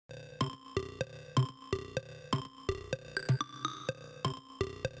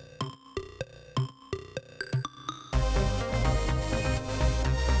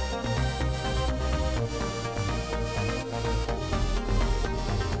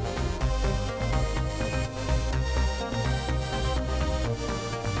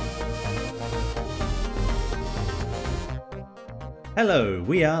Hello,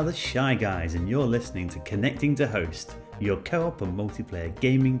 we are the Shy Guys, and you're listening to Connecting to Host, your co-op and multiplayer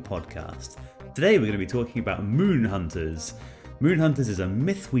gaming podcast. Today we're going to be talking about Moon Hunters. Moon Hunters is a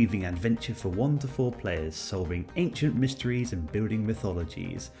myth-weaving adventure for 1 to 4 players, solving ancient mysteries and building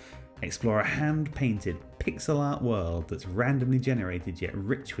mythologies. Explore a hand-painted pixel art world that's randomly generated yet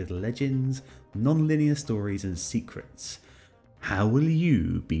rich with legends, non-linear stories and secrets. How will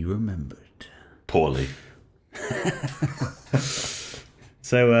you be remembered? Poorly.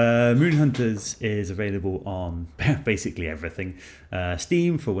 So Moon Hunters is available on basically everything.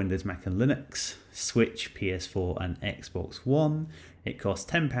 Steam for Windows, Mac and Linux, Switch, PS4 and Xbox One. It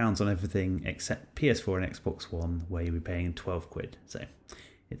costs £10 on everything except PS4 and Xbox One, where you'll be paying £12. So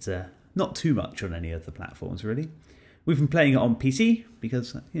it's not too much on any other platforms, really. We've been playing it on PC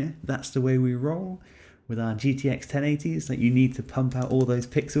because that's the way we roll with our GTX 1080s. That you need to pump out all those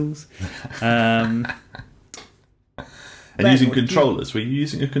pixels. And using controllers. Were you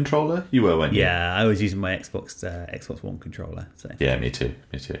using a controller? You were, weren't you? Yeah, I was using my Xbox One controller. So. Yeah, me too.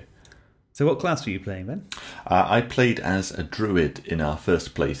 So what class were you playing, Ben? I played as a druid in our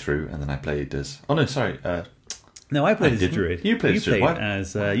first playthrough, and then I played as... Oh, no, sorry. No, I played as a druid. You played as a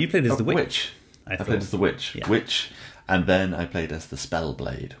druid. You played as the witch. I played as the witch. Yeah. Witch. And then I played as the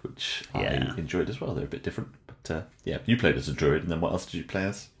Spellblade, which I enjoyed as well. They're a bit different. But you played as a druid, and then what else did you play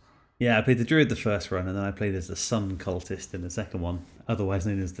as? Yeah, I played the druid the first run, and then I played as the sun cultist in the second one, otherwise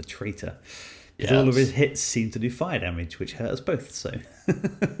known as the traitor. Because all of his hits seem to do fire damage, which hurt us both. So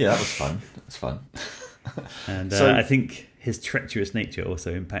yeah, that was fun. And I think his treacherous nature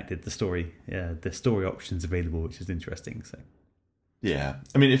also impacted the story options available, which is interesting. So yeah,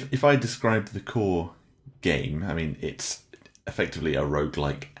 I mean, if I describe the core game, I mean, it's effectively a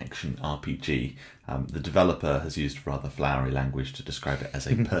roguelike action RPG. The developer has used rather flowery language to describe it as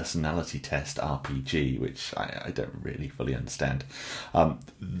a personality test RPG, which I don't really fully understand.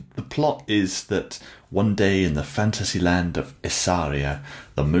 The plot is that one day in the fantasy land of Isaria,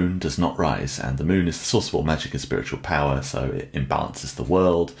 the moon does not rise, and the moon is the source of all magic and spiritual power, so it imbalances the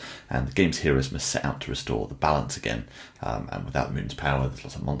world, and the game's heroes must set out to restore the balance again. And without the moon's power, there's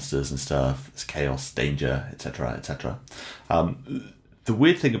lots of monsters and stuff, there's chaos, danger, etc., etc. The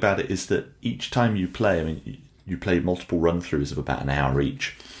weird thing about it is that each time you play, I mean, you play multiple run-throughs of about an hour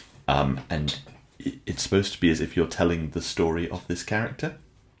each, and it's supposed to be as if you're telling the story of this character.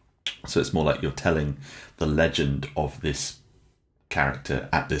 So it's more like you're telling the legend of this character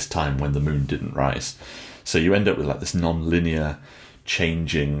at this time when the moon didn't rise. So you end up with like this non-linear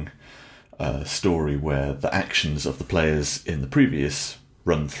changing story where the actions of the players in the previous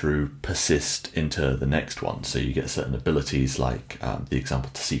run through persist into the next one. So you get certain abilities, like the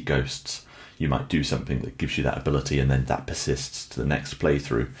example to see ghosts. You might do something that gives you that ability, and then that persists to the next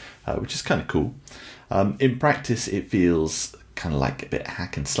playthrough, which is kind of cool. In practice, it feels kind of like a bit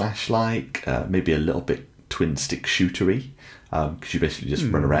hack and slash like, maybe a little bit twin stick shootery, because you basically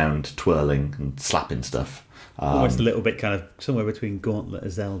just run around twirling and slapping stuff. Almost a little bit kind of somewhere between Gauntlet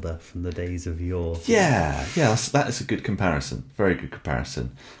and Zelda from the days of yore. Yeah, that is a good comparison. Very good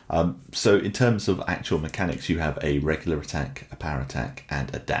comparison. So in terms of actual mechanics, you have a regular attack, a power attack,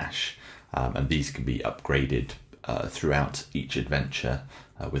 and a dash. And these can be upgraded throughout each adventure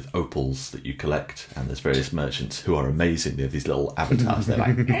with opals that you collect. And there's various merchants who are amazing. They have these little avatars. They're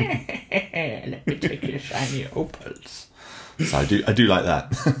like, let me take your shiny opals. So I do like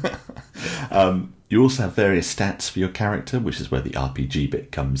that. You also have various stats for your character, which is where the RPG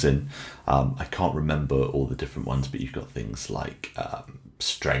bit comes in. I can't remember all the different ones, but you've got things like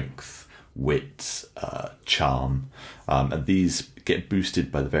strength, wit, charm, and these get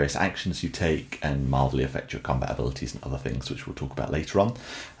boosted by the various actions you take and mildly affect your combat abilities and other things, which we'll talk about later on.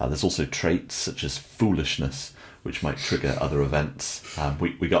 There's also traits such as foolishness, which might trigger other events.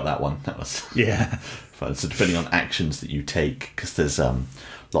 We got that one. That was fun. So depending on actions that you take, because there's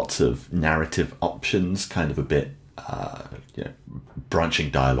lots of narrative options, kind of a bit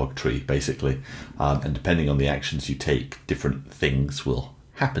branching dialogue tree, basically. And depending on the actions you take, different things will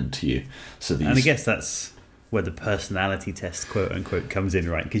happen to you. So these... And I guess that's where the personality test, quote unquote, comes in,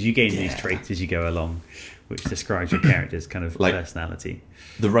 right? Because you gain these traits as you go along, which describes your character's kind of personality.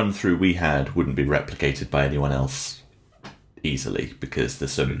 The run through we had wouldn't be replicated by anyone else easily, because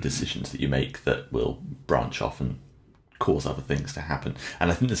there's so many decisions that you make that will branch off and cause other things to happen.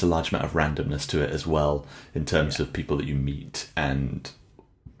 And I think there's a large amount of randomness to it as well, in terms of people that you meet and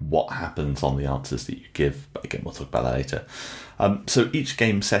what happens on the answers that you give. But again, we'll talk about that later. So each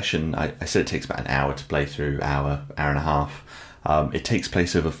game session, I said it takes about an hour to play through, hour and a half. It takes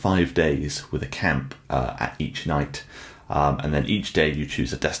place over 5 days with a camp at each night. And then each day you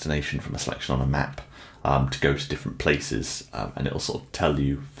choose a destination from a selection on a map. to go to different places, and it'll sort of tell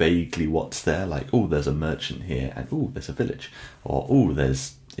you vaguely what's there, like, oh, there's a merchant here, and oh, there's a village, or oh,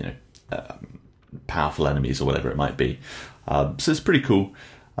 there's powerful enemies or whatever it might be. So it's pretty cool.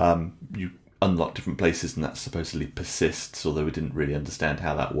 You unlock different places, and that supposedly persists, although we didn't really understand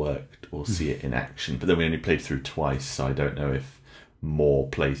how that worked or see it in action. But then we only played through twice, so I don't know if more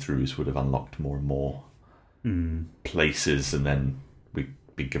playthroughs would have unlocked more and more places, and then we'd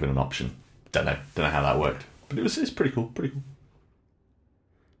be given an option. Don't know how that worked, but it's pretty cool.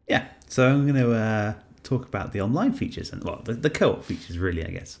 Yeah, so I'm going to talk about the online features and the co-op features, really, I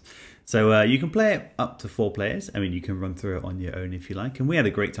guess. So you can play it up to 4 players. I mean, you can run through it on your own if you like. And we had a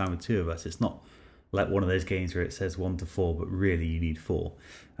great time with 2 of us. It's not like one of those games where it says 1 to 4, but really you need 4.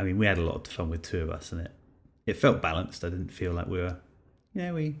 I mean, we had a lot of fun with 2 of us, and it felt balanced. I didn't feel like we were,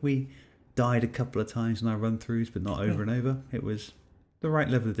 we died a couple of times in our run-throughs, but not over and over. It was the right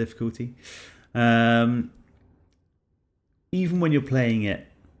level of difficulty. Even when you're playing it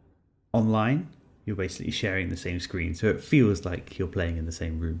online, you're basically sharing the same screen, so it feels like you're playing in the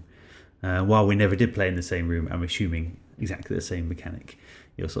same room. While we never did play in the same room, I'm assuming exactly the same mechanic.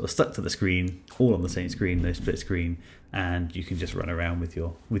 You're sort of stuck to the screen, all on the same screen, no split screen, and you can just run around with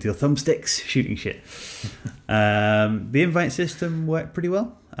your thumbsticks shooting shit. The invite system worked pretty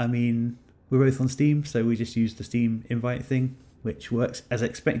well. I mean, we're both on Steam, so we just used the Steam invite thing, which works as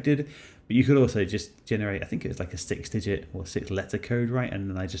expected. But you could also just generate, I think it was like a 6-digit or 6-letter code, right? And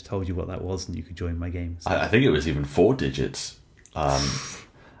then I just told you what that was, and you could join my game. So. I think it was even 4 digits.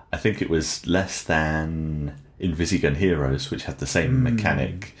 I think it was less than Invisigun Heroes, which had the same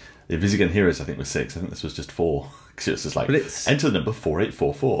mechanic. Invisigun Heroes, I think, was 6. I think this was just 4. Because it was just like, enter the number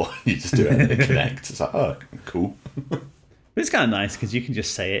 4844. You just do it and it connects. It's like, oh, cool. But it's kind of nice because you can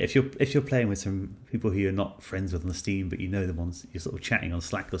just say it. If you're playing with some people who you're not friends with on Steam, but you know them on, you're sort of chatting on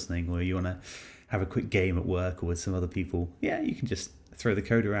Slack or something, or you want to have a quick game at work or with some other people, you can just throw the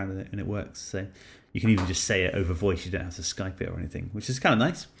code around and it works. So you can even just say it over voice. You don't have to Skype it or anything, which is kind of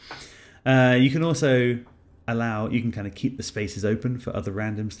nice. You can also you can kind of keep the spaces open for other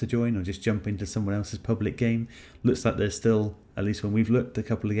randoms to join or just jump into someone else's public game. Looks like there's still, at least when we've looked, a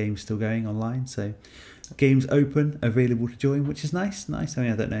couple of games still going online. So games open, available to join, which is nice. I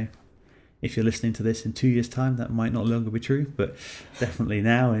mean, I don't know if you're listening to this in 2 years' time, that might not longer be true, but definitely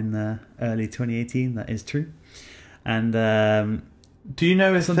now in early 2018, that is true. And do you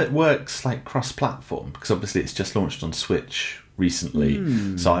know if it works like cross-platform? Because obviously it's just launched on Switch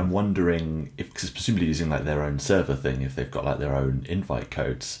recently, so I'm wondering if, because presumably using like their own server thing, if they've got like their own invite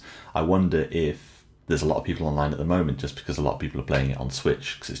codes, I wonder if there's a lot of people online at the moment just because a lot of people are playing it on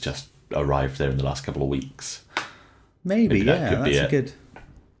Switch because it's just arrived there in the last couple of weeks. Maybe that's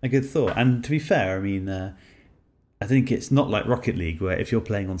a good thought. And to be fair, I mean, I think it's not like Rocket League where if you're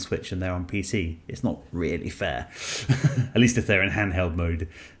playing on Switch and they're on PC, it's not really fair. At least if they're in handheld mode,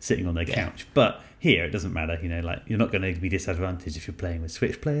 sitting on their couch. But here, it doesn't matter. Like you're not going to be disadvantaged if you're playing with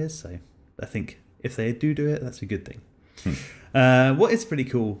Switch players. So I think if they do it, that's a good thing. What is pretty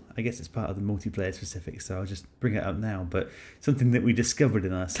cool, I guess it's part of the multiplayer specifics, so I'll just bring it up now. But something that we discovered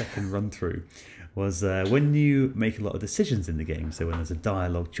in our second run through was when you make a lot of decisions in the game, so when there's a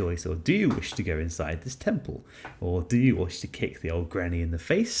dialogue choice, or do you wish to go inside this temple, or do you wish to kick the old granny in the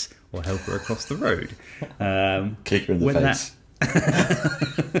face, or help her across the road? Kick her in the face.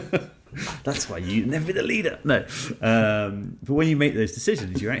 That's why you never be the leader. No. But when you make those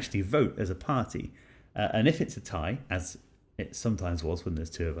decisions, you actually vote as a party. And if it's a tie, as it sometimes was when there's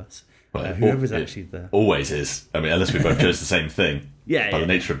 2 of us, whoever's actually there. Always is. I mean, unless we both chose the same thing. By the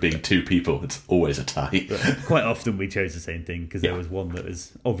nature of being 2 people, it's always a tie. Quite often we chose the same thing because there was one that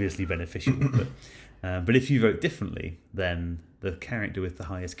was obviously beneficial. But if you vote differently, then the character with the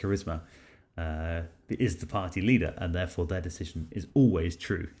highest charisma is the party leader, and therefore their decision is always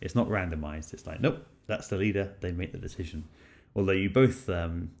true. It's not randomized. It's like, nope, that's the leader. They make the decision. Although you both,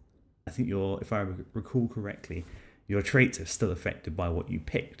 I think if I recall correctly, your traits are still affected by what you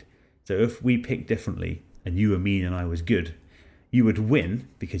picked. So if we picked differently and you were mean and I was good, you would win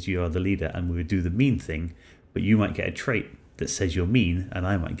because you are the leader and we would do the mean thing, but you might get a trait that says you're mean and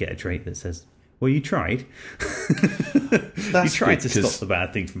I might get a trait that says, well, you tried. You tried to stop the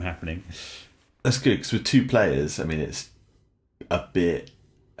bad thing from happening. That's good, because with 2 players, I mean, it's a bit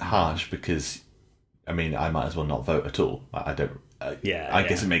harsh because, I mean, I might as well not vote at all. I don't... I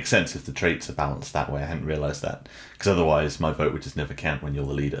guess it makes sense if the traits are balanced that way. I hadn't realised that. Because otherwise my vote would just never count when you're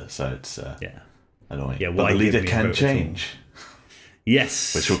the leader. So it's annoying. Yeah, but the leader can change.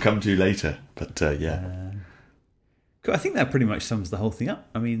 Yes. Which we'll come to later. But Cool. I think that pretty much sums the whole thing up.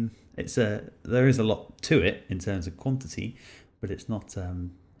 I mean, there is a lot to it in terms of quantity, but it's not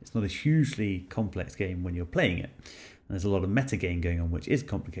it's not a hugely complex game when you're playing it. And there's a lot of meta game going on, which is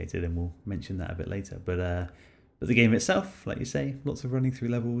complicated, and we'll mention that a bit later. But the game itself, like you say, lots of running through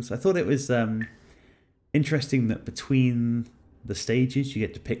levels. I thought it was interesting that between the stages, you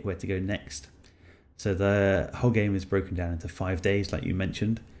get to pick where to go next. So the whole game is broken down into 5 days, like you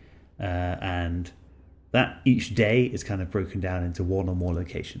mentioned, and that each day is kind of broken down into one or more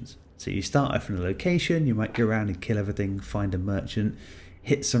locations. So you start off in a location, you might go around and kill everything, find a merchant,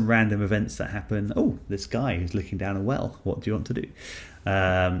 hit some random events that happen. Oh, this guy who's looking down a well, what do you want to do?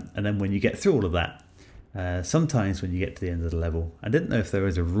 And then when you get through all of that, sometimes when you get to the end of the level, I didn't know if there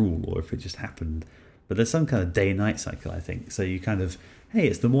was a rule or if it just happened, but there's some kind of day-night cycle, I think. So you kind of, hey,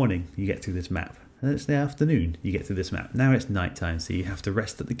 it's the morning, you get through this map. And it's the afternoon, you get through this map. Now it's nighttime, so you have to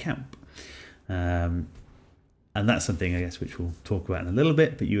rest at the camp. And that's something, I guess, which we'll talk about in a little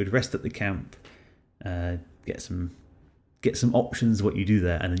bit, but you would rest at the camp, get some options what you do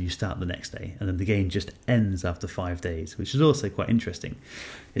there, and then you start the next day. And then the game just ends after 5 days, which is also quite interesting.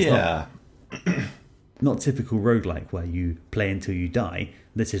 It's not typical roguelike where you play until you die.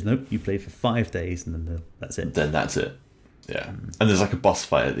 This is, nope, you play for 5 days and then that's it. Then that's it. Yeah. And there's like a boss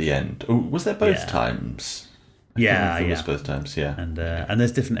fight at the end. Oh, was there both times? It was both times, yeah. And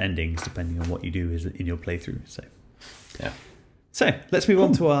there's different endings depending on what you do in your playthrough. So let's move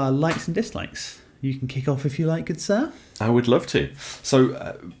on to our likes and dislikes. You can kick off if you like, good sir. I would love to.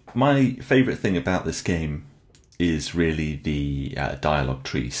 So my favourite thing about this game is really the dialogue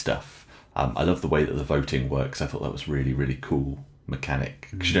tree stuff. I love the way that the voting works. I thought that was really, really cool mechanic.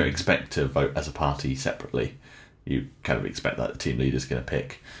 Because you don't expect to vote as a party separately. You kind of expect that the team leader's going to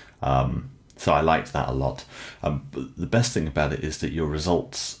pick. So I liked that a lot. But the best thing about it is that your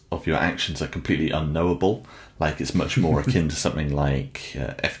results of your actions are completely unknowable. Like, it's much more akin to something like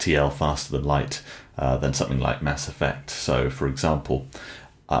FTL, Faster Than Light, than something like Mass Effect. So, for example,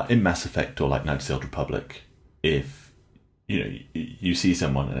 in Mass Effect or like Knights of the Old Republic, if you see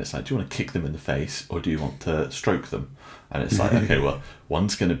someone and it's like, do you want to kick them in the face or do you want to stroke them? And it's like, okay, well,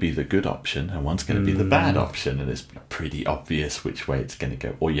 one's going to be the good option and one's going to be the bad option, and it's pretty obvious which way it's going to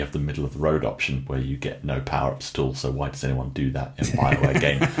go. Or you have the middle of the road option where you get no power-ups at all, so why does anyone do that in a BioWare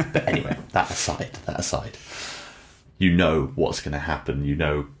game? But anyway, that aside, you know what's going to happen. You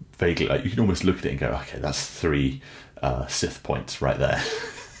know vaguely, like, you can almost look at it and go, okay, that's 3 Sith points right there.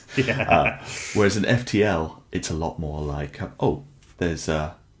 Yeah. Whereas in FTL, it's a lot more like, oh, there's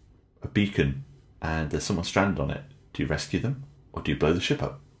a beacon and there's someone stranded on it. Do you rescue them or do you blow the ship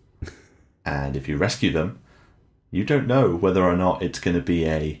up? And if you rescue them, you don't know whether or not it's going to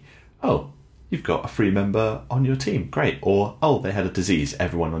be oh, you've got a free member on your team, great, or oh, they had a disease,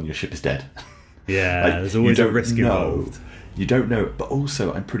 everyone on your ship is dead. Yeah, like, there's always a risk involved. You don't know, but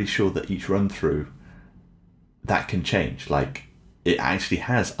also I'm pretty sure that each run through that can change. Like, it actually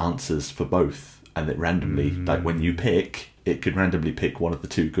has answers for both, and it randomly, like when you pick, it could randomly pick one of the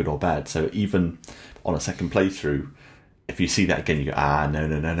two, good or bad. So even on a second playthrough, if you see that again, you go, no, I'm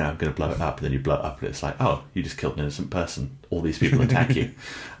going to blow it up. And then you blow it up and it's like, oh, you just killed an innocent person. All these people attack you.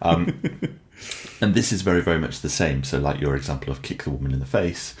 And this is very, very much the same. So like your example of kick the woman in the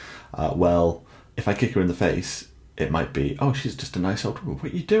face. Well, if I kick her in the face, it might be, oh, she's just a nice old woman.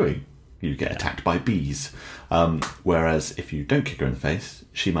 What are you doing? You get attacked by bees. Whereas if you don't kick her in the face,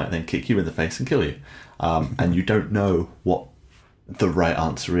 she might then kick you in the face and kill you. And you don't know what the right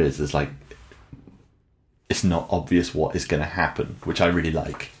answer is. There's like, it's not obvious what is going to happen, which I really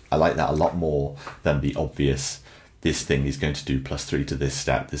like. I like that a lot more than the obvious, this thing is going to do +3 to this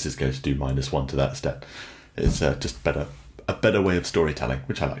stat, this is going to do -1 to that stat. It's just a better way of storytelling,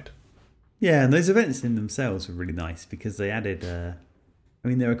 which I liked. Yeah, and those events in themselves were really nice because they added,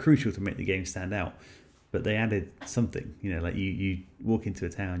 they were crucial to make the game stand out, but they added something, like you walk into a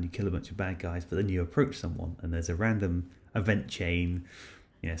town, you kill a bunch of bad guys, but then you approach someone and there's a random event chain.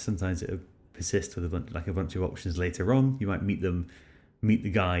 Sometimes it'll persist with a bunch of options later on. You might meet the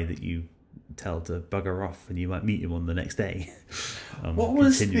guy that you tell to bugger off, and you might meet him on the next day. What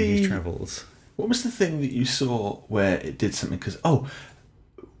was continuing his travels? What was the thing that you saw where it did something? Because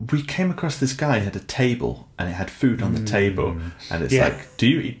we came across this guy who had a table and it had food on the table, and it's like, do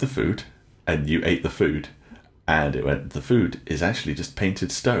you eat the food? And you ate the food, and it went, the food is actually just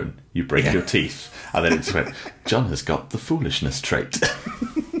painted stone. You break your teeth, and then it just went, John has got the foolishness trait.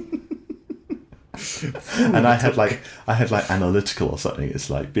 And I had like analytical or something. It's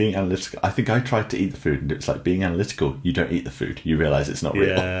like being analytical. I think I tried to eat the food, and it's like being analytical. You don't eat the food. You realise it's not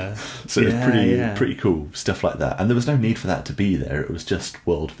real. So it's pretty cool stuff like that. And there was no need for that to be there. It was just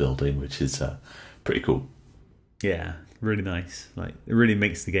world building, which is pretty cool. Yeah, really nice. Like, it really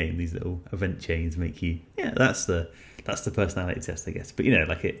makes the game. These little event chains make you. Yeah, that's the that's the personality test, I guess. But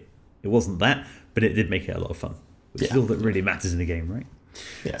like it wasn't that, but it did make it a lot of fun, which is all that really matters in a game, right?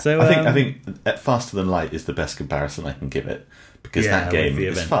 Yeah. So I think Faster Than Light is the best comparison I can give it, because that game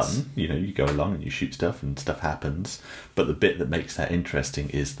is fun. You go along and you shoot stuff and stuff happens, but the bit that makes that interesting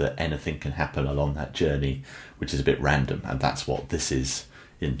is that anything can happen along that journey, which is a bit random, and that's what this is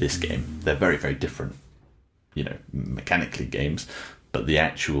in this game. They're very, very different, mechanically games, but the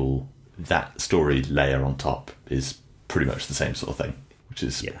actual that story layer on top is pretty much the same sort of thing, which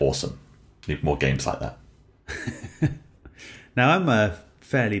is awesome. Need more games like that. Now, I'm a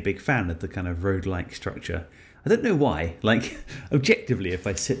fairly big fan of the kind of roguelike structure. I don't know why. Like, objectively, if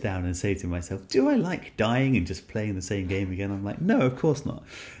I sit down and say to myself, do I like dying and just playing the same game again? I'm like, no, of course not.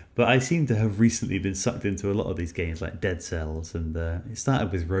 But I seem to have recently been sucked into a lot of these games like Dead Cells, and it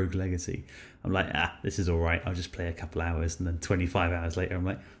started with Rogue Legacy. I'm like, this is all right. I'll just play a couple hours, and then 25 hours later, I'm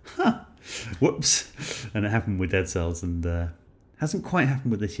like, whoops. And it happened with Dead Cells, and hasn't quite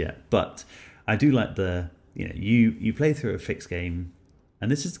happened with this yet. But I do like you play through a fixed game, and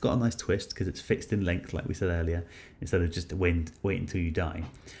this has got a nice twist because it's fixed in length, like we said earlier, instead of just wait until you die.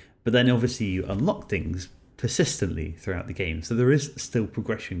 But then obviously you unlock things persistently throughout the game, so there is still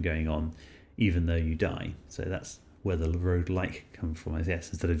progression going on even though you die. So that's where the roguelike comes from, I guess,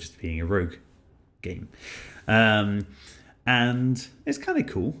 instead of just being a rogue game. And it's kind of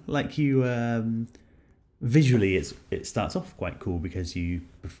cool. Like visually it starts off quite cool because you,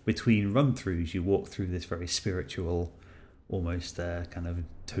 between run-throughs, you walk through this very spiritual, almost kind of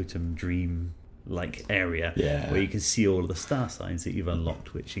totem dream like area where you can see all of the star signs that you've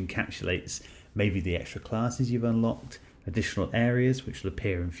unlocked, which encapsulates maybe the extra classes you've unlocked, additional areas which will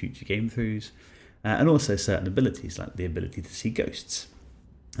appear in future game throughs, and also certain abilities like the ability to see ghosts,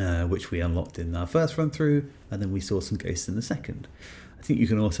 which we unlocked in our first run through, and then we saw some ghosts in the second. I think you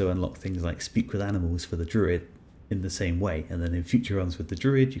can also unlock things like speak with animals for the druid in the same way, and then in future runs with the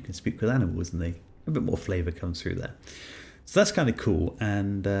druid you can speak with animals, and a bit more flavour comes through there. So that's kind of cool,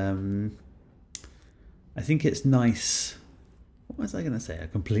 and I think it's nice. What was I going to say? I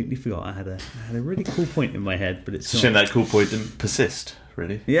completely forgot. I had a really cool point in my head, but it's a shame that cool point didn't persist,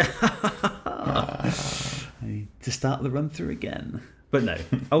 really. Yeah. I need to start the run through again. But no,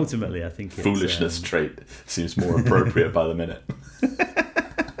 ultimately I think it's... Foolishness trait seems more appropriate by the minute.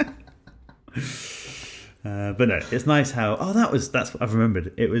 But no, it's nice how... that's what I've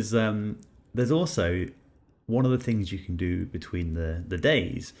remembered. It was... there's also... One of the things you can do between the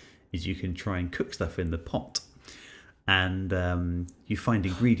days is you can try and cook stuff in the pot. And you find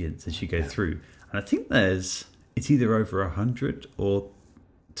ingredients as you go through. And I think it's either over 100 or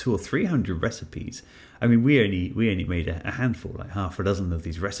 200 or 300 recipes. I mean, we only made a handful, like half a dozen of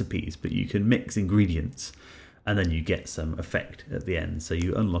these recipes, but you can mix ingredients and then you get some effect at the end. So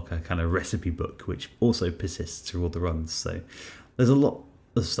you unlock a kind of recipe book, which also persists through all the runs. So there's a lot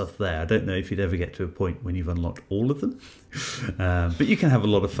of stuff there. I don't know if you'd ever get to a point when you've unlocked all of them, but you can have a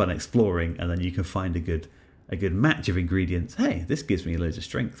lot of fun exploring, and then you can find a good match of ingredients. Hey, this gives me loads of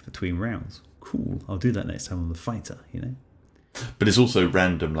strength between rounds. Cool, I'll do that next time I'm the fighter, But it's also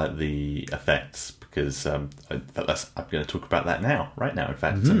random, like the effects, because I'm going to talk about that right now. In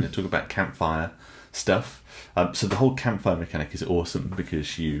fact, I'm going to talk about campfire stuff. So the whole campfire mechanic is awesome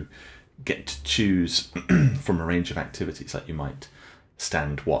because you get to choose from a range of activities. Like you might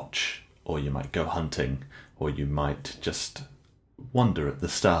stand watch, or you might go hunting, or you might just wonder at the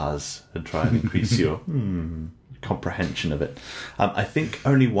stars and try and increase your comprehension of it. I think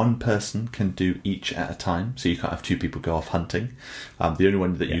only one person can do each at a time, so you can't have two people go off hunting. The only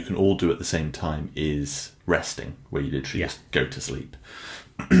one that you can all do at the same time is resting, where you literally just go to sleep.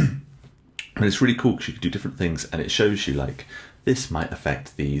 And it's really cool because you can do different things, and it shows you like this might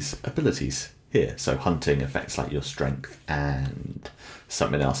affect these abilities here. So hunting affects like your strength and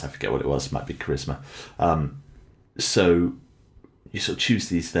something else, I forget what it was, might be charisma. So you sort of choose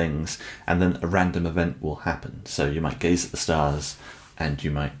these things, and then a random event will happen. So you might gaze at the stars, and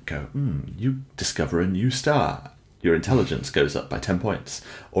you might go, you discover a new star. Your intelligence goes up by 10 points.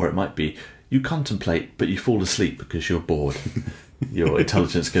 Or it might be, you contemplate, but you fall asleep because you're bored. Your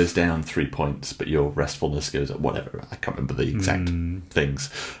intelligence goes down 3 points, but your restfulness goes up, whatever. I can't remember the exact things.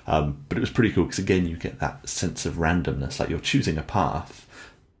 But it was pretty cool, because again, you get that sense of randomness. Like you're choosing a path,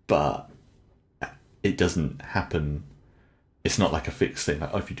 but it doesn't happen. It's not like a fixed thing,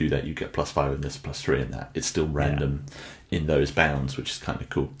 like, if you do that, you get +5 in this, +3 in that. It's still random in those bounds, which is kind of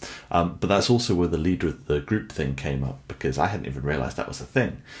cool. But that's also where the leader of the group thing came up, because I hadn't even realised that was a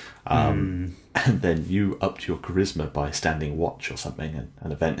thing. And then you upped your charisma by standing watch or something, and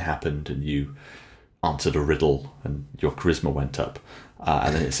an event happened, and you answered a riddle, and your charisma went up.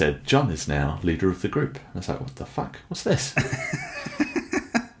 And then it said, John is now leader of the group. And I was like, what the fuck? What's this?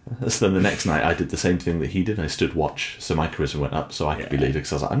 So then the next night I did the same thing that he did. I stood watch, so my charisma went up so I could be leader,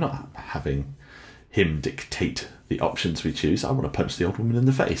 because I was like, I'm not having him dictate the options we choose. I want to punch the old woman in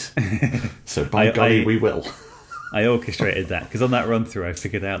the face. So by golly, we will. I orchestrated that, because on that run through I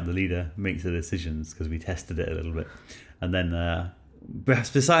figured out the leader makes the decisions, because we tested it a little bit. And then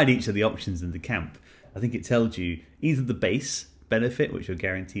beside each of the options in the camp, I think it tells you either the base benefit, which you're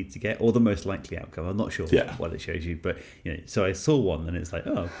guaranteed to get, or the most likely outcome. I'm not sure what it shows you, but so I saw one and it's like,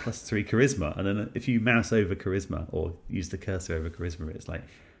 oh, +3 charisma, and then if you mouse over charisma or use the cursor over charisma, it's like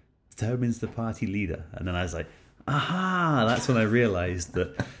determines the party leader. And then I was like, aha, that's when I realized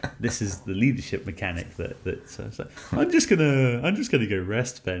that this is the leadership mechanic that so I was like, I'm just gonna go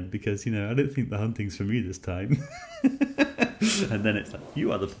rest, Ben, because I don't think the hunting's for me this time. And then it's like,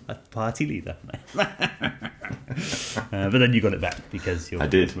 you are the party leader. But then you got it back because your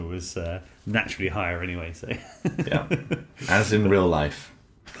charisma was naturally higher anyway. So yeah, as in real life.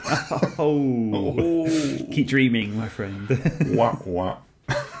 Keep dreaming, my friend. Wah, wah.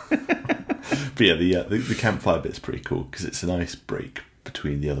 But yeah, the campfire bit's pretty cool, because it's a nice break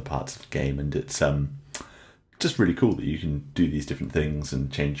between the other parts of the game, and it's just really cool that you can do these different things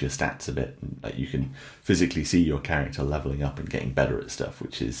and change your stats a bit, and like you can physically see your character leveling up and getting better at stuff,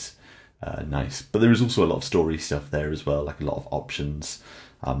 which is nice. But there is also a lot of story stuff there as well, like a lot of options.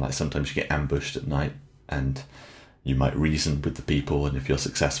 Like sometimes you get ambushed at night and you might reason with the people, and if you're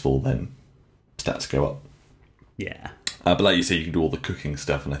successful then stats go up. Yeah. But like you say, you can do all the cooking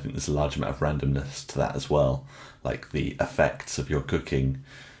stuff, and I think there's a large amount of randomness to that as well. Like the effects of your cooking,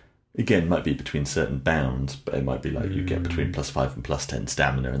 again, might be between certain bounds, but it might be like you get between +5 and +10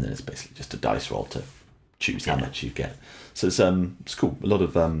 stamina, and then it's basically just a dice roll to choose how much you get. So it's cool. A lot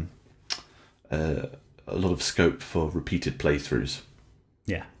of scope for repeated playthroughs.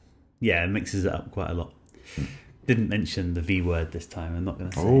 Yeah, it mixes it up quite a lot. Didn't mention the V word this time. I'm not going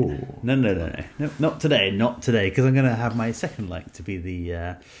to say it. No, not today, because I'm going to have my second like to be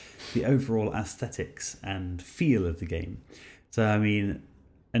the overall aesthetics and feel of the game. So I mean,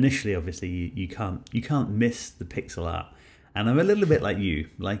 initially, obviously, you can't miss the pixel art, and I'm a little bit like you.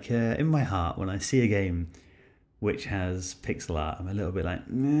 Like in my heart, when I see a game which has pixel art, I'm a little bit like,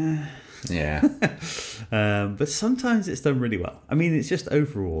 meh. Yeah. But sometimes it's done really well. I mean, it's just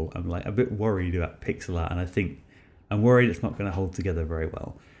overall, I'm like a bit worried about pixel art, and I think I'm worried it's not going to hold together very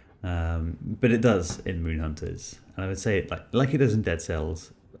well. But it does in Moon Hunters, and I would say it like it does in Dead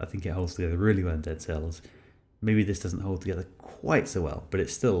Cells. I think it holds together really well in Dead Cells. Maybe this doesn't hold together quite so well, but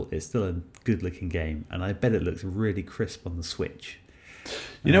it's still a good looking game, and I bet it looks really crisp on the Switch.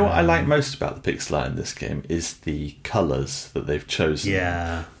 You know what I like most about the pixel art in this game is the colours that they've chosen.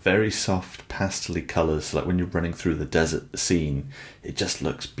 Yeah. Very soft, pastel-y colours. Like when you're running through the desert scene, it just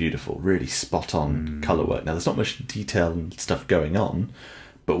looks beautiful. Really spot on colour work. Now, there's not much detail and stuff going on,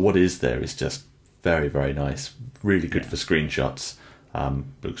 but what is there is just very, very nice. Really good for screenshots.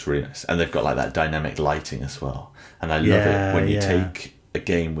 Looks really nice. And they've got like that dynamic lighting as well. And I love it when you take a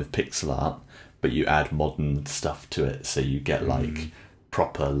game with pixel art, but you add modern stuff to it. So you get like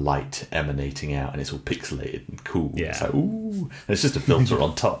proper light emanating out, and it's all pixelated and cool. Yeah. It's like, ooh. And it's just a filter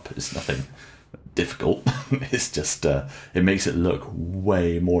on top. It's nothing difficult. It's just, it makes it look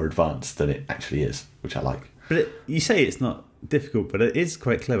way more advanced than it actually is, which I like. But you say it's not difficult, but it is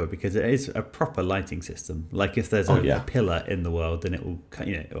quite clever, because it is a proper lighting system. Like if there's a pillar in the world, then it will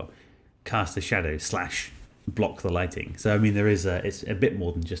cast a shadow / block the lighting. So I mean, it's a bit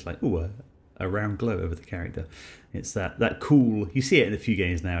more than just like a round glow over the character. It's that cool. You see it in a few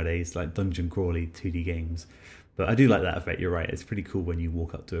games nowadays, like dungeon crawly 2D games. But I do like that effect. You're right. It's pretty cool when you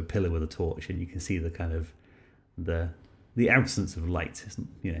walk up to a pillar with a torch and you can see the kind of the absence of light.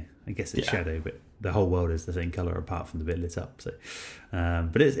 I guess it's shadow, but the whole world is the same color apart from the bit lit up. So,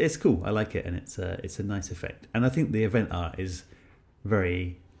 but it's cool. I like it, and it's a nice effect. And I think the event art is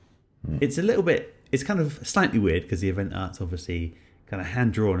very. It's a little bit. It's kind of slightly weird because the event art's obviously kind of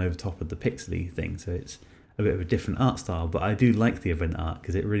hand drawn over top of the pixely thing, so it's a bit of a different art style. But I do like the event art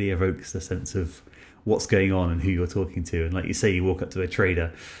because it really evokes the sense of what's going on and who you're talking to. And like you say, you walk up to a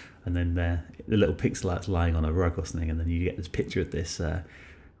trader, and then the little pixel art's lying on a rug or something, and then you get this picture of this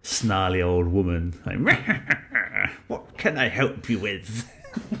snarly old woman like, what can I help you with?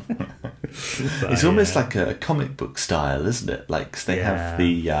 It's almost like a comic book style, isn't it? Like 'cause they have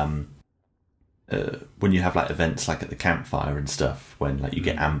the when you have like events like at the campfire and stuff, when like you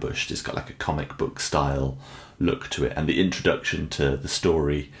get ambushed, it's got like a comic book style look to it, and the introduction to the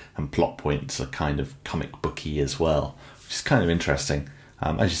story and plot points are kind of comic booky as well, which is kind of interesting.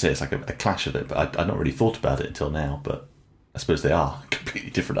 As you say, it's like a clash of it, but I'd not really thought about it until now, but I suppose they are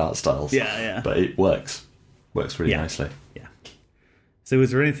completely different art styles. Yeah. But it works really nicely. Yeah. So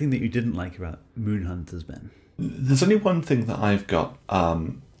was there anything that you didn't like about Moon Hunters, Ben? There's only one thing that I've got,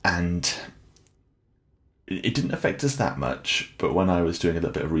 and it didn't affect us that much, but when I was doing a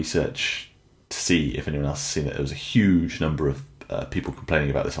little bit of research to see if anyone else has seen it, there was a huge number of people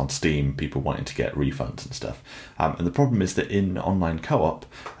complaining about this on Steam, people wanting to get refunds and stuff. And the problem is that in online co-op,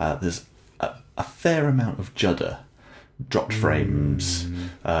 there's a fair amount of judder, dropped frames.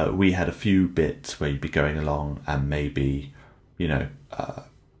 We had a few bits where you'd be going along and maybe,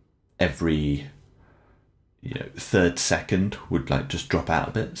 every third second would like just drop out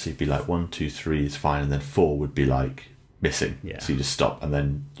a bit. So you'd be like 1, 2, 3 is fine, and then 4 would be like missing. Yeah. So you just stop and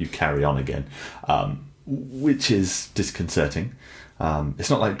then you carry on again, which is disconcerting. It's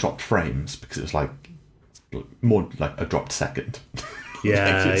not like dropped frames because it was like more like a dropped second.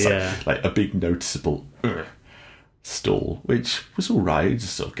 Yeah, like a big noticeable stall, which was all right.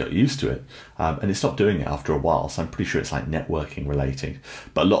 Just sort of got used to it, and it stopped doing it after a while. So I'm pretty sure it's like networking relating.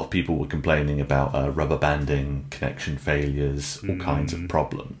 But a lot of people were complaining about rubber banding, connection failures, all kinds of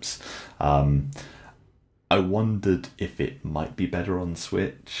problems. I wondered if it might be better on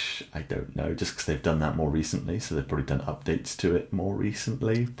Switch. I don't know, just because they've done that more recently, so they've probably done updates to it more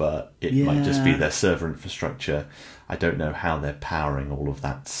recently, but it might just be their server infrastructure. I don't know how they're powering all of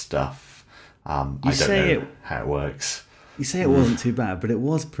that stuff. I don't know how it works. You say it wasn't too bad, but it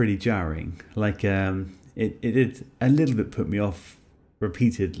was pretty jarring. Like, it did a little bit put me off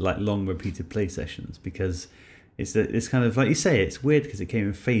long repeated play sessions, because it's kind of like you say, it's weird because it came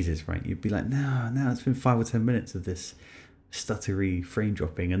in phases, right? You'd be like, no, it's been 5 or 10 minutes of this stuttery frame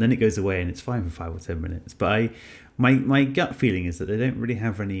dropping, and then it goes away and it's fine for 5 or 10 minutes. But my gut feeling is that they don't really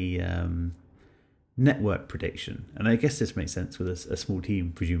have any network prediction, and I guess this makes sense with a small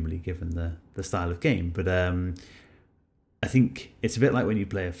team, presumably, given the style of game. But I think it's a bit like when you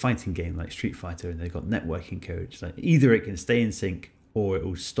play a fighting game like Street Fighter and they've got networking codes. Like, either it can stay in sync or it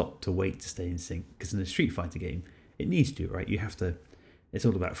will stop to wait to stay in sync, because in a Street Fighter game it needs to, right? You have to, it's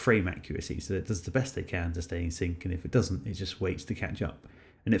all about frame accuracy, so it does the best they can to stay in sync, and if it doesn't, it just waits to catch up.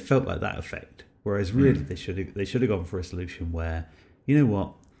 And it felt like that effect, whereas really they should have gone for a solution where, you know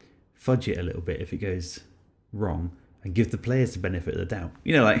what, fudge it a little bit if it goes wrong and give the players the benefit of the doubt.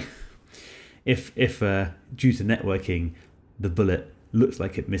 Like if due to networking the bullet looks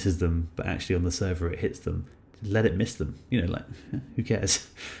like it misses them, but actually on the server it hits them, let it miss them. Like, who cares?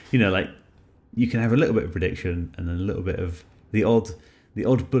 Like, you can have a little bit of prediction and then a little bit of the odd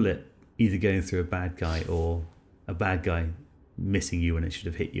bullet either going through a bad guy or a bad guy missing you when it should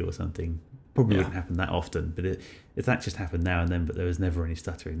have hit you or something. Probably wouldn't happen that often, but if that just happened now and then, but there was never any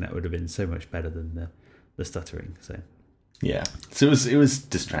stuttering, that would have been so much better than the stuttering. So it was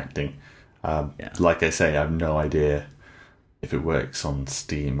distracting. Like I say, I have no idea if it works on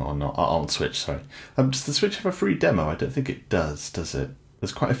Steam or not, on Switch, sorry. Does the Switch have a free demo? I don't think it does it?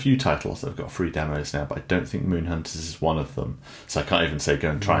 There's quite a few titles that have got free demos now, but I don't think Moon Hunters is one of them. So I can't even say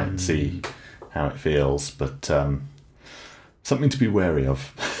go and try it and see how it feels, but something to be wary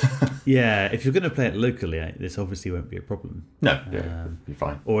of. Yeah, if you're going to play it locally, this obviously won't be a problem. No, it'll be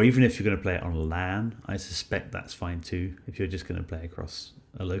fine. Or even if you're going to play it on LAN, I suspect that's fine too, if you're just going to play across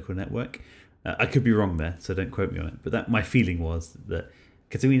a local network. I could be wrong there, so don't quote me on it. But my feeling was that,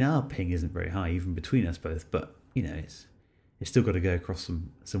 because our ping isn't very high, even between us both, but it's still got to go across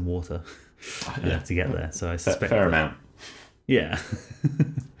some water to get there. So I suspect fair amount. Yeah,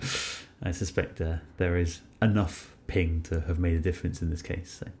 I suspect there is enough ping to have made a difference in this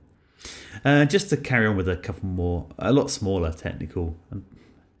case. So, just to carry on with a couple more, a lot smaller technical. I'm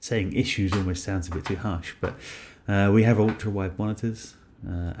saying issues almost sounds a bit too harsh, but we have ultra wide monitors.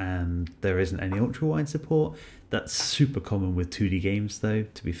 And there isn't any ultra-wide support. That's super common with 2D games, though,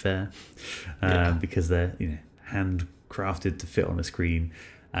 to be fair, because they're handcrafted to fit on a screen.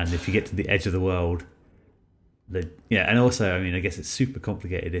 And if you get to the edge of the world, and also, I guess it's super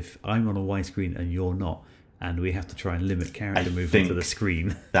complicated if I'm on a widescreen and you're not, and we have to try and limit character movement to the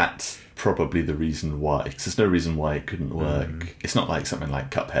screen. That's probably the reason why, because there's no reason why it couldn't work. It's not like something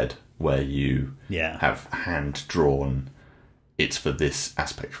like Cuphead, where you have hand-drawn, it's for this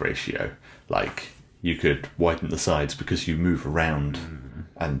aspect ratio. Like, you could widen the sides because you move around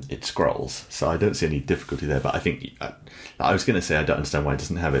and it scrolls. So I don't see any difficulty there. But I think I was going to say I don't understand why it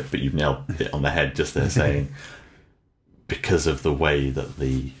doesn't have it, but you've nailed it on the head just there, saying because of the way that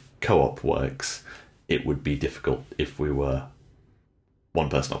the co-op works, it would be difficult if we were one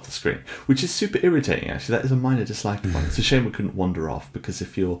person off the screen, which is super irritating. Actually, that is a minor dislike of mine. It's a shame we couldn't wander off, because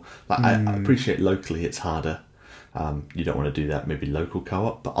if you're like, I appreciate locally it's harder. You don't want to do that, maybe local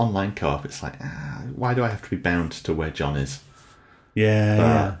co-op, but online co-op, it's like, why do I have to be bound to where John is? Yeah, But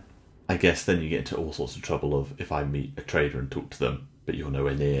yeah. I guess then you get into all sorts of trouble of if I meet a trader and talk to them, but you're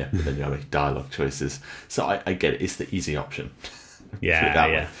nowhere near, but then you have to make dialogue choices. So I get it. It's the easy option. Put it Yeah, that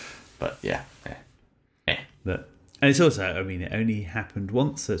yeah. way. But yeah. But and it's also, I mean, it only happened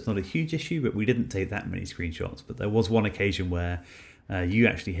once, so it's not a huge issue. But we didn't take that many screenshots. But there was one occasion where you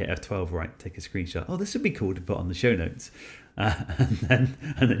actually hit F12, right? Take a screenshot. Oh, this would be cool to put on the show notes. And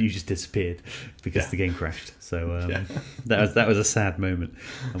then you just disappeared because the game crashed. So that was a sad moment,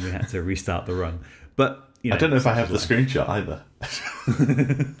 and we had to restart the run. But I don't know if I have the screenshot either.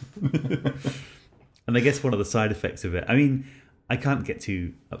 And I guess one of the side effects of it, I mean, I can't get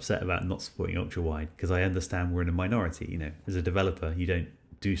too upset about not supporting ultra wide because I understand we're in a minority. You know, as a developer, you don't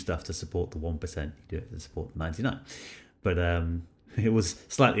do stuff to support the 1%. You do it to support the 99%. But it was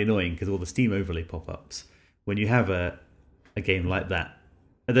slightly annoying because all the Steam overlay pop-ups, when you have a game like that,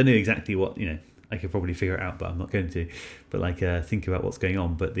 I don't know exactly what, you know, I could probably figure it out, but I'm not going to. But like think about what's going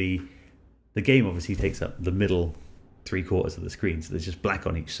on. But the game obviously takes up the middle 3/4 of the screen, so there's just black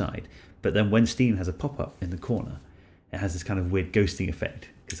on each side. But then when Steam has a pop-up in the corner, it has this kind of weird ghosting effect.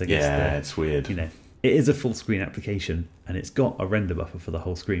 Because I guess it's weird. You know, it is a full screen application and it's got a render buffer for the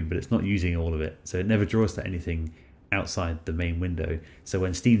whole screen, but it's not using all of it. So it never draws to anything outside the main window. So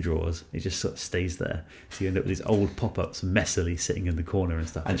when Steam draws, it just sort of stays there. So you end up with these old pop-ups messily sitting in the corner and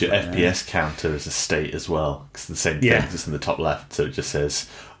stuff. And your FPS counter is a state as well, because the same thing just in the top left. So it just says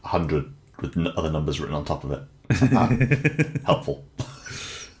 100 with other numbers written on top of it. Helpful.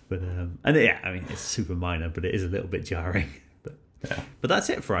 But and yeah, I mean, it's super minor, but it is a little bit jarring. But that's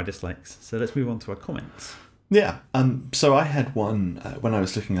it for our dislikes. So let's move on to our comments. Yeah. So I had one when I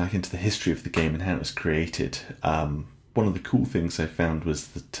was looking into the history of the game and how it was created. One of the cool things I found was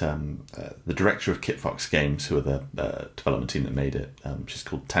that the director of Kitfox Games, who are the development team that made it, she's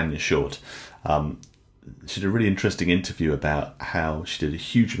called Tanya Short. She did a really interesting interview about how she did a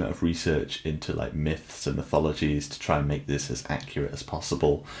huge amount of research into like myths and mythologies to try and make this as accurate as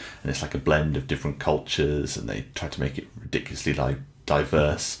possible. And it's like a blend of different cultures, and they tried to make it ridiculously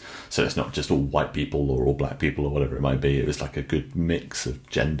diverse. So it's not just all white people or all black people or whatever it might be. It was like a good mix of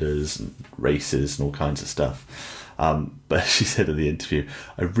genders and races and all kinds of stuff. But she said in the interview,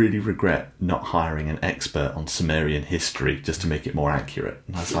 I really regret not hiring an expert on Sumerian history just to make it more accurate.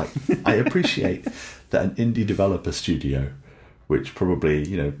 And I was like, I appreciate that an indie developer studio, which probably,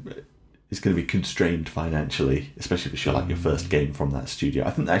 you know, is going to be constrained financially, especially if it's like your first game from that studio. I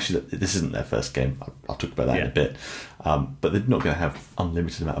think actually that this isn't their first game. I'll talk about that in a bit. But they're not going to have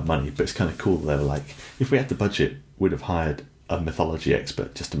unlimited amount of money. But it's kind of cool that they were like, if we had the budget, we'd have hired a mythology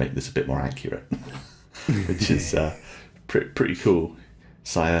expert just to make this a bit more accurate. Which is pretty cool.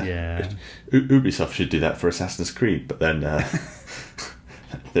 So Ubisoft should do that for Assassin's Creed, but then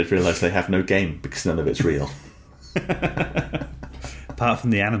they'd realise they have no game because none of it's real. Apart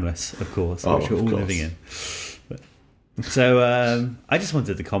from the Animus, of course, which we're all living in. So I just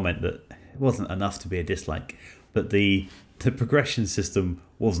wanted to comment that it wasn't enough to be a dislike, but the progression system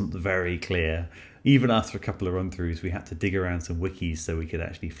wasn't very clear. Even after a couple of run-throughs, we had to dig around some wikis so we could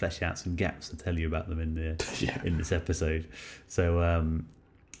actually flesh out some gaps and tell you about them in this episode. So,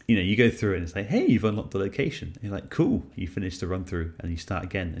 you know, you go through it and say, hey, you've unlocked the location. And you're like, cool. You finish the run-through and you start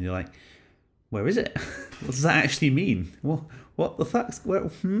again. And you're like, where is it? What does that actually mean? What the fuck's...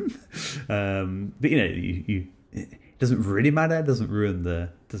 But, you know, it doesn't really matter. It doesn't ruin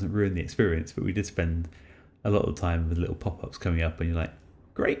the experience. But we did spend a lot of time with little pop-ups coming up and you're like,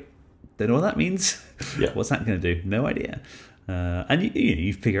 great. Don't know what that means. What's that going to do? No idea. And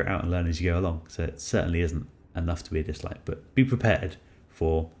you figure it out and learn as you go along. So it certainly isn't enough to be a dislike. But be prepared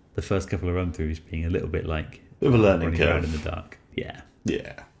for the first couple of run-throughs being a little bit like of a learning running curve around in the dark. Yeah.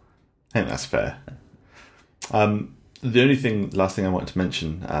 I think that's fair. The only last thing I wanted to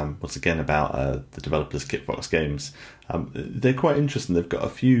mention was again about the developers Kitfox Games. They're quite interesting. They've got a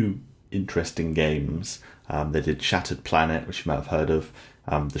few interesting games. They did Shattered Planet, which you might have heard of.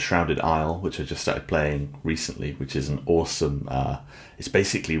 The Shrouded Isle, which I just started playing recently, which is an awesome... it's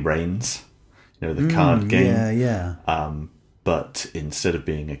basically Reigns, you know, the card game. Yeah. But instead of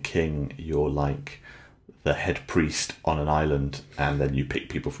being a king, you're like the head priest on an island, and then you pick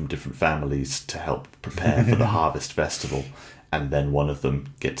people from different families to help prepare for the Harvest Festival, and then one of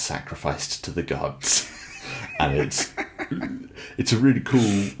them gets sacrificed to the gods. And it's a really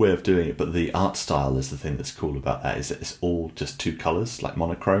cool way of doing it, but the art style is the thing that's cool about that, is that it's all just two colours, like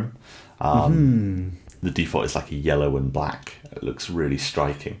monochrome. The default is like a yellow and black. It looks really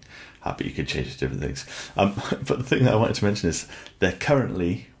striking, but you can change it to different things. But the thing that I wanted to mention is they're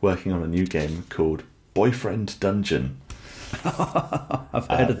currently working on a new game called Boyfriend Dungeon. I've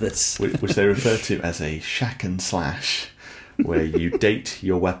heard of this. Which they refer to as a shack and slash, where you date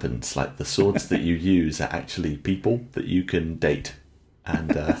your weapons. Like the swords that you use are actually people that you can date.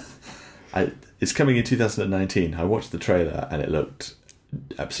 And it's coming in 2019. I watched the trailer and it looked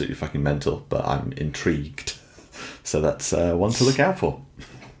absolutely fucking mental, but I'm intrigued. So that's one to look out for.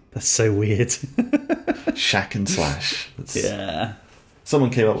 That's so weird. Shack and slash. Yeah. Someone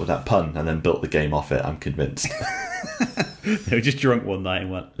came up with that pun and then built the game off it, I'm convinced. They were just drunk one night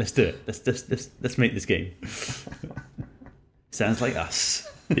and went, let's do it. Let's make this game. Sounds like us.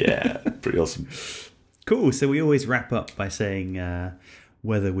 Yeah, pretty awesome. Cool. So we always wrap up by saying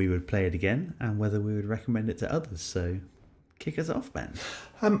whether we would play it again and whether we would recommend it to others. So kick us off, Ben.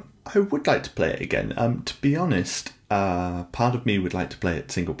 I would like to play it again. To be honest, part of me would like to play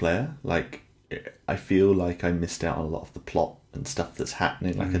it single player. Like, I feel like I missed out on a lot of the plot and stuff that's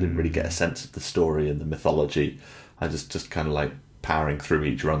happening. Like, I didn't really get a sense of the story and the mythology. I just kind of like powering through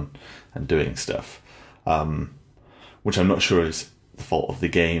each run and doing stuff, which I'm not sure is the fault of the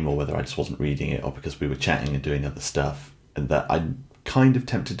game or whether I just wasn't reading it or because we were chatting and doing other stuff. And that I'm kind of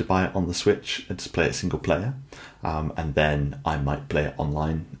tempted to buy it on the Switch and just play it single player, and then I might play it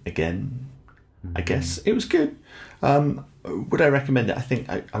online again. I guess it was good. Would I recommend it? I think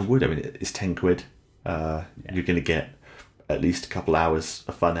I would. I mean, it's £10. You're going to get at least a couple hours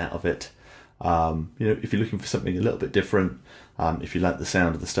of fun out of it. If you're looking for something a little bit different, if you like the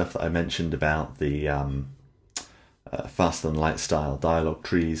sound of the stuff that I mentioned about the faster than light style dialogue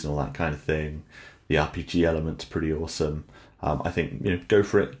trees and all that kind of thing, the RPG element's pretty awesome. I think go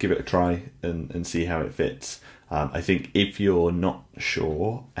for it, give it a try, and see how it fits. I think if you're not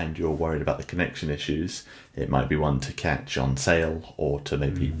sure and you're worried about the connection issues, it might be one to catch on sale or to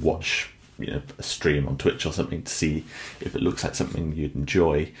maybe watch a stream on Twitch or something to see if it looks like something you'd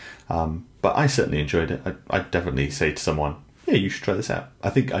enjoy. But I certainly enjoyed it. I'd definitely say to someone, yeah, you should try this out.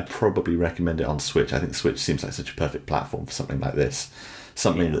 I think I'd probably recommend it on Switch. I think Switch seems like such a perfect platform for something like this.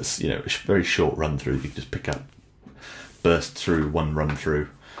 Something that's a very short run through. You can just pick up, burst through one run through,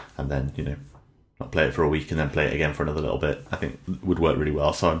 and then not play it for a week and then play it again for another little bit. I think would work really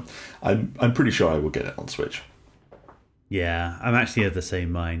well. So I'm pretty sure I will get it on Switch. Yeah, I'm actually of the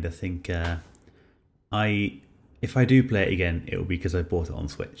same mind. I think if I do play it again, it will be because I bought it on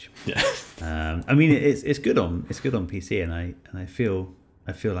Switch. Yeah. I mean, it's good on PC, and I feel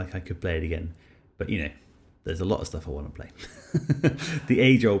like I could play it again, but there's a lot of stuff I want to play. The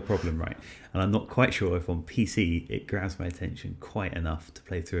age-old problem, right? And I'm not quite sure if on PC it grabs my attention quite enough to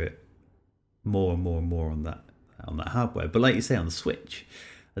play through it more and more and more on that hardware. But like you say, on the Switch,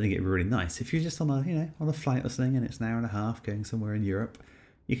 I think it'd be really nice if you're just on a flight or something and it's an hour and a half going somewhere in Europe.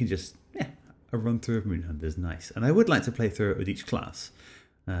 You can just a run through of Moonhunters is nice, and I would like to play through it with each class.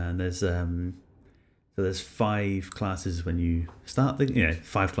 And there's 5 classes when you start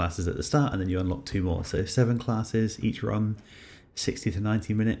 5 classes at the start, and then you unlock 2 more. So 7 classes each run, 60 to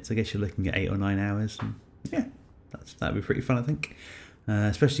 90 minutes. I guess you're looking at 8 or 9 hours. And that'd be pretty fun, I think.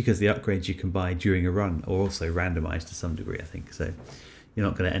 Especially because the upgrades you can buy during a run are also randomized to some degree, I think. So you're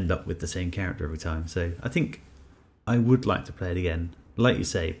not going to end up with the same character every time. So I think I would like to play it again. Like you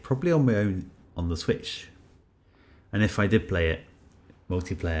say, probably on my own on the Switch. And if I did play it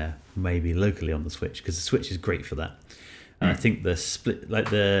multiplayer, maybe locally on the Switch, because the Switch is great for that. And I think the split, like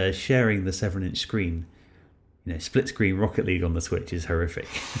the sharing the 7-inch screen, split screen Rocket League on the Switch is horrific.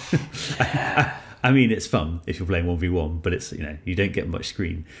 I mean, it's fun if you're playing 1v1, but it's you don't get much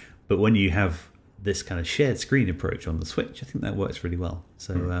screen. But when you have this kind of shared screen approach on the Switch, I think that works really well.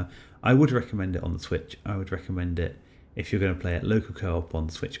 So I would recommend it on the Switch. I would recommend it if you're going to play it local co-op on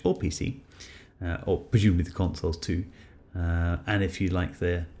Switch or PC, or presumably the consoles too. And if you like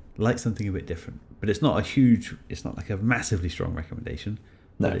something a bit different, but it's not like a massively strong recommendation.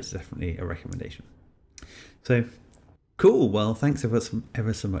 No, but it's definitely a recommendation. So cool. Well, thanks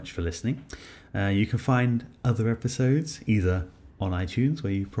ever so much for listening. You can find other episodes either on iTunes,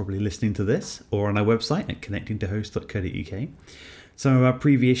 where you're probably listening to this, or on our website at connectingtohost.co.uk. Some of our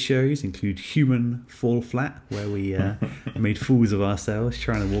previous shows include Human Fall Flat, where we made fools of ourselves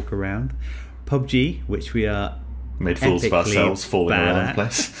trying to walk around. PUBG, which we are made fools of ourselves falling around the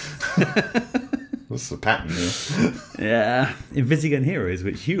place. What's the pattern here? Yeah. Invisigun Heroes,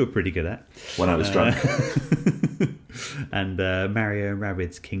 which you were pretty good at. When I was drunk. And Mario and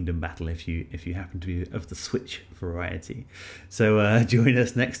Rabbids Kingdom Battle, if you happen to be of the Switch variety. So join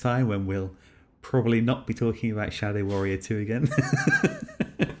us next time when we'll probably not be talking about Shadow Warrior 2 again.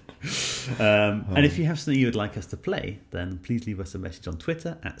 And if you have something you would like us to play, then please leave us a message on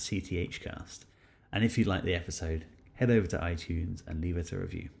Twitter at CTHcast. And if you like the episode, head over to iTunes and leave us a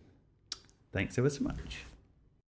review. Thanks ever so much.